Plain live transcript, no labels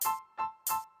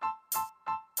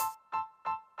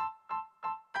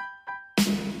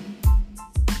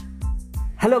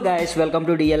Hello guys, welcome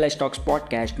to DLS Talks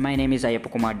podcast. My name is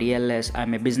Ayappa Kumar DLS.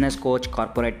 I'm a business coach,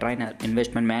 corporate trainer,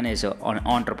 investment manager, and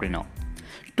entrepreneur.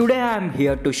 Today I am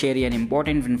here to share an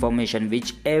important information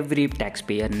which every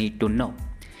taxpayer need to know.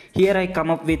 Here I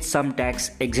come up with some tax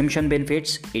exemption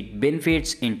benefits, it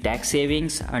benefits in tax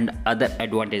savings and other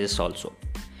advantages also.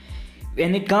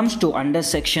 When it comes to under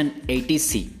section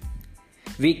 80C,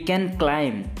 we can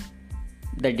claim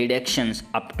the deductions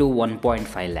up to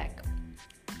 1.5 lakh.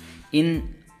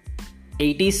 In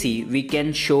 80C, we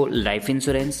can show life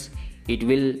insurance. It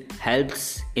will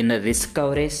helps in the risk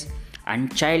coverage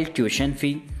and child tuition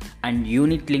fee and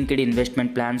unit linked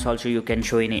investment plans also you can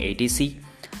show in 80C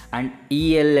and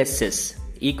ELSS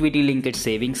equity linked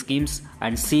saving schemes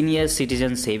and senior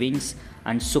citizen savings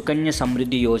and Sukanya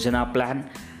Samriddhi Yojana plan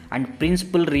and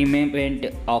principal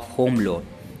repayment of home loan.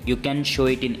 You can show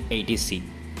it in 80C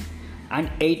and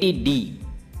 80D.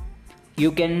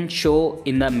 You can show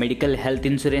in the medical health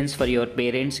insurance for your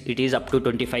parents. It is up to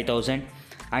 25,000.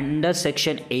 Under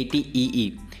section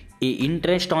 80EE,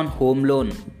 interest on home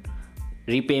loan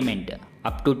repayment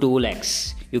up to 2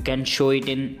 lakhs. You can show it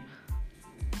in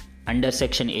under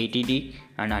section 80D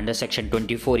and under section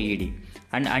 24ED.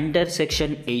 And under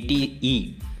section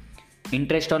 80E,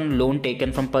 interest on loan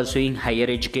taken from pursuing higher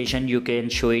education, you can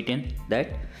show it in that.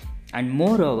 And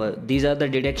moreover, these are the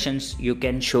deductions you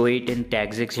can show it in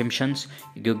tax exemptions.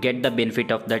 You get the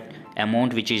benefit of that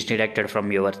amount which is deducted from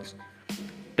your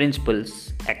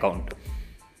principal's account.